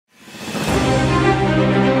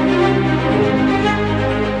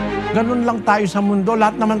ganun lang tayo sa mundo.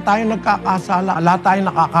 Lahat naman tayo nagkakasala. Lahat tayo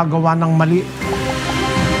nakakagawa ng mali.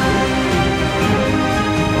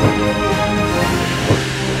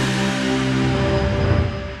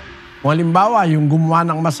 Kung halimbawa, yung gumawa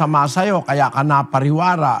ng masama sa'yo, kaya ka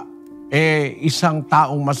napariwara, isang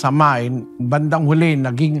taong masamain, bandang huli,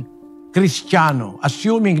 naging Kristiyano.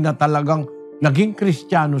 Assuming na talagang naging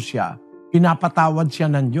Kristiyano siya, pinapatawad siya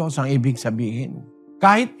ng Diyos, ang ibig sabihin.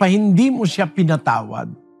 Kahit pa hindi mo siya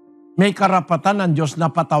pinatawad, may karapatan ng Diyos na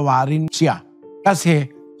patawarin siya. Kasi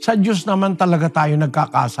sa Diyos naman talaga tayo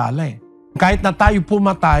nagkakasala eh. Kahit na tayo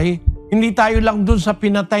pumatay, hindi tayo lang dun sa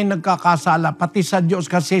pinatay nagkakasala, pati sa Diyos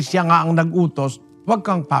kasi siya nga ang nag-utos, huwag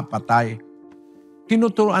kang papatay.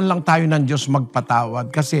 Tinuturuan lang tayo ng Diyos magpatawad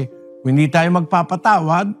kasi kung hindi tayo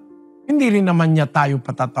magpapatawad, hindi rin naman niya tayo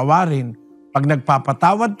patatawarin. Pag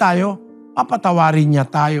nagpapatawad tayo, papatawarin niya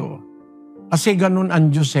tayo. Kasi ganun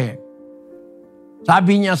ang Diyos eh.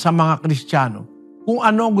 Sabi niya sa mga Kristiyano, kung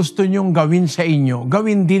ano gusto niyong gawin sa inyo,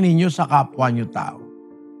 gawin din ninyo sa kapwa niyo tao.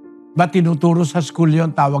 But tinuturo sa school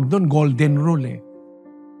yun, tawag doon, golden rule eh.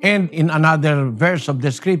 And in another verse of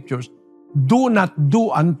the scriptures, do not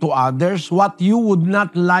do unto others what you would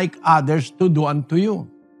not like others to do unto you.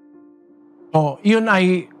 So, yun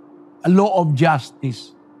ay a law of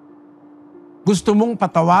justice. Gusto mong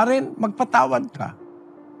patawarin, magpatawad ka.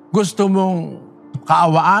 Gusto mong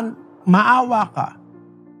kaawaan, maawa ka.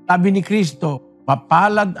 Sabi ni Kristo,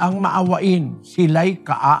 mapalad ang maawain, sila'y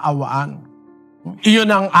kaaawaan. Iyon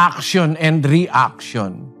ang action and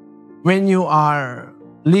reaction. When you are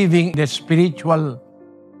living the spiritual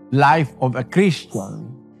life of a Christian,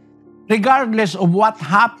 regardless of what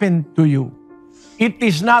happened to you, it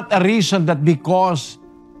is not a reason that because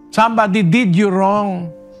somebody did you wrong,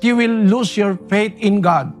 you will lose your faith in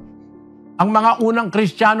God. Ang mga unang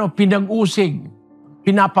Kristiyano, pinag-usig,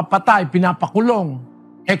 pinapapatay, pinapakulong.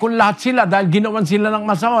 Kung lahat sila, dahil ginawan sila ng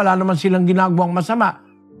masama, wala naman silang ginagawang masama,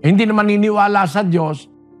 hindi naman niniwala sa Diyos,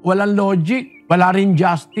 walang logic, wala rin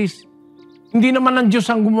justice. Hindi naman ang Diyos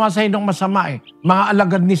ang gumawa sa ng masama eh. Mga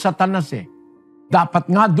alagad ni Satanas eh. Dapat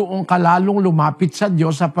nga doon ka lalong lumapit sa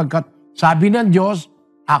Diyos sapagkat sabi ng Diyos,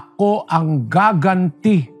 ako ang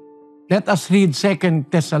gaganti. Let us read 2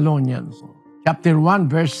 Thessalonians chapter 1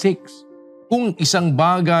 verse 6. Kung isang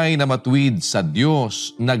bagay na matuwid sa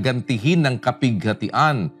Diyos na gantihin ng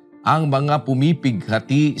kapighatian ang mga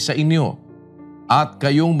pumipighati sa inyo, at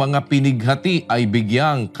kayong mga pinighati ay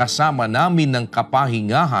bigyang kasama namin ng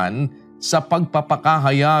kapahingahan sa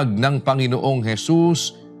pagpapakahayag ng Panginoong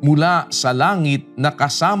Hesus mula sa langit na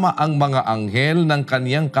kasama ang mga anghel ng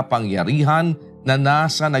kaniyang kapangyarihan na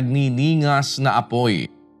nasa nagniningas na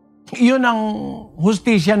apoy. Iyon ang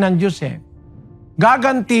hustisya ng Diyos eh.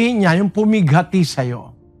 Gagantihin niya yung pumighati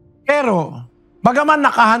sa'yo. Pero, bagaman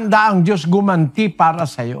nakahanda ang Diyos gumanti para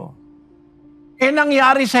sa'yo,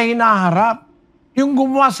 nangyari sa hinaharap, yung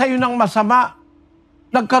gumawa sa'yo ng masama,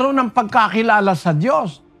 nagkaroon ng pagkakilala sa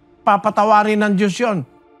Diyos. Papatawarin ng Diyos yun.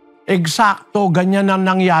 Eksakto, ganyan ang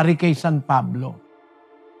nangyari kay San Pablo.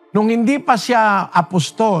 Nung hindi pa siya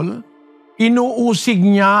apostol, inuusig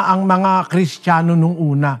niya ang mga Kristiyano nung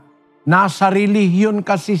una. Nasa relihiyon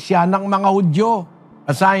kasi siya ng mga Hudyo.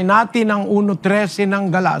 Basahin natin ang 1:13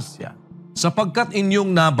 ng Galacia. Sapagkat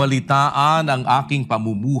inyong nabalitaan ang aking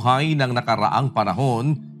pamumuhay ng nakaraang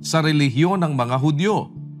panahon sa relihiyon ng mga Hudyo,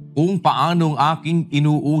 kung paanong aking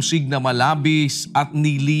inuusig na malabis at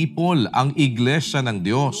nilipol ang iglesia ng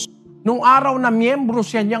Diyos. Nung araw na miyembro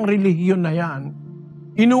siya niyang relihiyon na yan,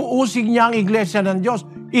 inuusig niya ang iglesia ng Diyos,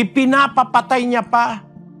 ipinapapatay niya pa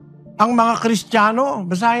ang mga Kristiyano.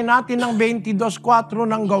 Basahin natin ang 22:4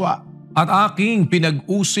 ng Gawa. At aking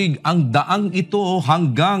pinag-usig ang daang ito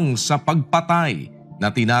hanggang sa pagpatay, na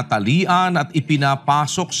tinatalian at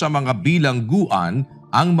ipinapasok sa mga bilangguan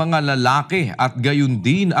ang mga lalaki at gayon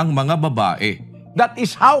din ang mga babae. That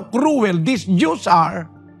is how cruel these Jews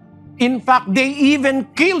are. In fact, they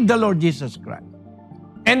even killed the Lord Jesus Christ.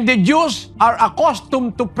 And the Jews are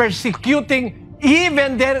accustomed to persecuting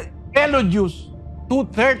even their fellow Jews.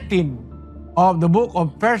 2:13 of the book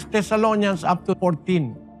of 1 Thessalonians up to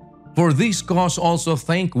 14. For this cause also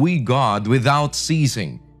thank we God without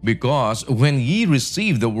ceasing, because when ye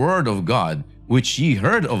received the word of God, which ye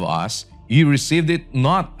heard of us, ye received it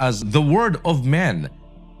not as the word of men,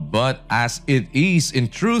 but as it is in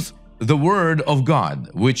truth the word of God,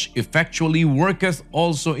 which effectually worketh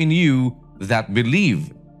also in you that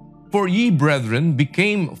believe. For ye, brethren,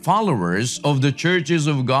 became followers of the churches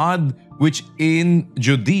of God which in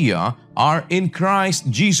Judea are in Christ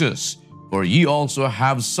Jesus. For ye also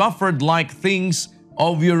have suffered like things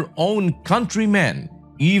of your own countrymen,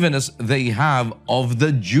 even as they have of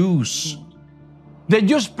the Jews. The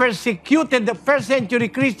Jews persecuted the first century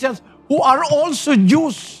Christians who are also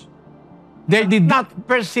Jews. They did not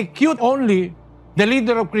persecute only the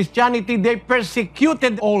leader of Christianity, they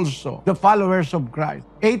persecuted also the followers of Christ.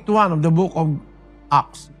 8:1 of the book of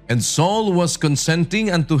Acts. And Saul was consenting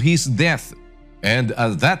unto his death. And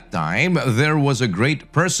at that time, there was a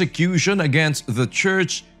great persecution against the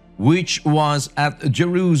church which was at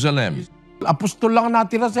Jerusalem. Apostol lang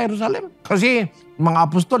natira sa Jerusalem. Kasi mga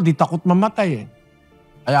apostol, di takot mamatay eh.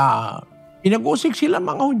 Kaya pinag-usig sila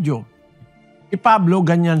mga Hudyo. Si Pablo,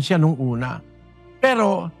 ganyan siya nung una.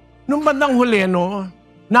 Pero nung bandang huli,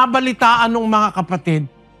 nabalitaan ng mga kapatid,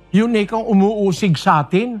 yun ikang umuusig sa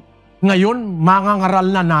atin. Ngayon,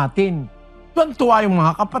 mangangaral na natin. Tuwan-tuwa yung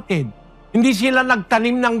mga kapatid. Hindi sila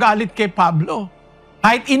nagtanim ng galit kay Pablo.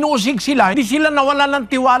 Kahit inusig sila, hindi sila nawala ng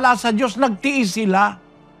tiwala sa Diyos, nagtiis sila.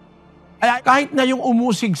 Kaya kahit na yung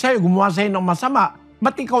umusig sa'yo, gumawa sa'yo ng masama,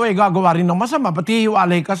 ba't ikaw ay gagawa rin ng masama? Ba't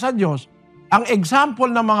hihiwalay ka sa Diyos? Ang example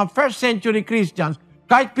ng mga first century Christians,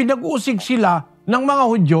 kahit pinag-usig sila ng mga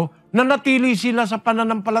Hudyo, nanatili sila sa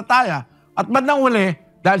pananampalataya. At bandang huli,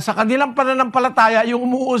 dahil sa kanilang pananampalataya, yung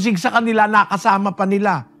umuusig sa kanila, nakasama pa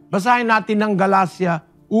nila. Basahin natin ng Galatia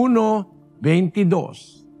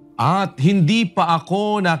 1:22. At hindi pa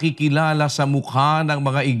ako nakikilala sa mukha ng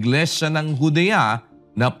mga iglesia ng Judea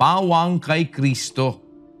na pawang kay Kristo,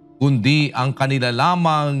 kundi ang kanila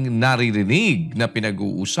lamang naririnig na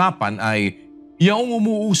pinag-uusapan ay yaong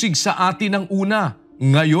umuusig sa atin ng una,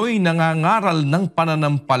 ngayoy nangangaral ng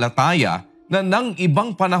pananampalataya na ng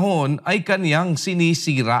ibang panahon ay kaniyang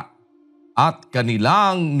sinisira at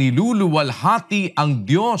kanilang niluluwalhati ang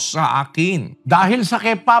Diyos sa akin. Dahil sa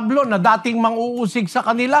kay Pablo na dating mang-uusig sa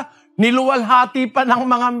kanila, niluwalhati pa ng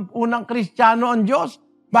mga unang Kristiyano ang Diyos.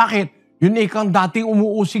 Bakit? Yun ikang dating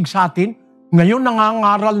umuusig sa atin, ngayon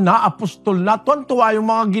nangangaral na, apostol na, tuwan-tuwa yung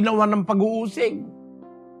mga ginawa ng pag-uusig.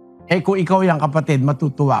 Eh kung ikaw yan kapatid,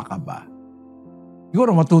 matutuwa ka ba?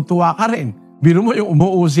 Siguro matutuwa ka rin. Biro mo yung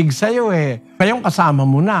umuusig sa'yo kayong kasama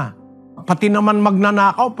mo na. Pati naman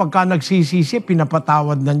magnanakaw, pagka nagsisisi,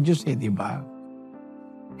 pinapatawad ng Diyos di ba?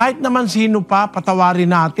 Kahit naman sino pa,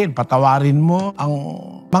 patawarin natin. Patawarin mo ang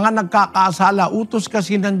mga nagkakasala. Utos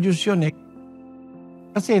kasi ng Diyos yun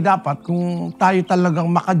Kasi dapat kung tayo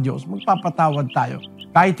talagang maka-Diyos, magpapatawad tayo.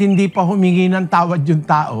 Kahit hindi pa humingi ng tawad yung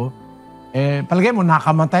tao, palagay mo,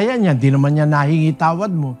 nakamatayan niya, di naman niya nahingi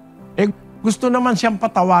tawad mo. Gusto naman siyang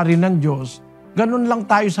patawarin ng Diyos. Ganun lang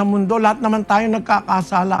tayo sa mundo. Lahat naman tayo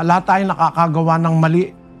nagkakasala. Lahat tayo nakakagawa ng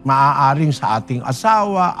mali. Maaaring sa ating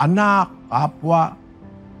asawa, anak, kapwa.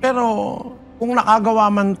 Pero kung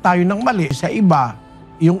nakagawa man tayo ng mali sa iba,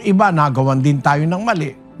 yung iba nagawan din tayo ng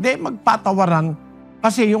mali, magpatawaran.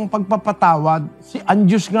 Kasi yung pagpapatawad, ang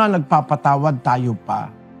Diyos nga nagpapatawad, tayo pa.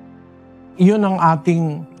 Iyon ang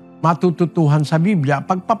ating matututuhan sa Biblia,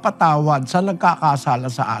 pagpapatawad sa nagkakasala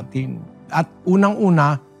sa atin. At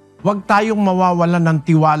unang-una, huwag tayong mawawalan ng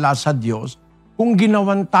tiwala sa Diyos kung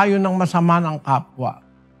ginawan tayo ng masama ng kapwa.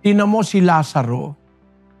 Tingnan mo si Lazaro,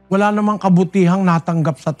 wala namang kabutihang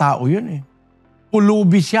natanggap sa tao yun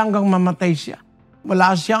Pulubi siya hanggang mamatay siya.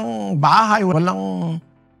 Wala siyang bahay, walang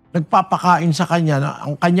nagpapakain sa kanya.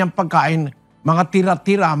 Ang kanyang pagkain, mga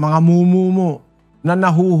tira-tira, mga mumumo na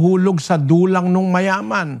nahuhulog sa dulang ng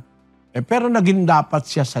mayaman. Pero naging dapat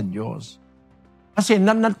siya sa Diyos. Kasi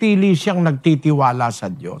nanatili siyang nagtitiwala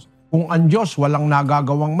sa Diyos. Kung ang Diyos walang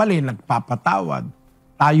nagagawang mali, nagpapatawad,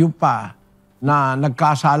 tayo pa na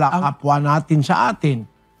nagkasala ang kapwa natin sa atin,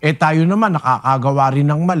 tayo naman nakakagawa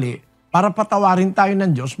rin ng mali, para patawarin tayo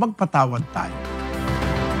ng Diyos, magpatawad tayo.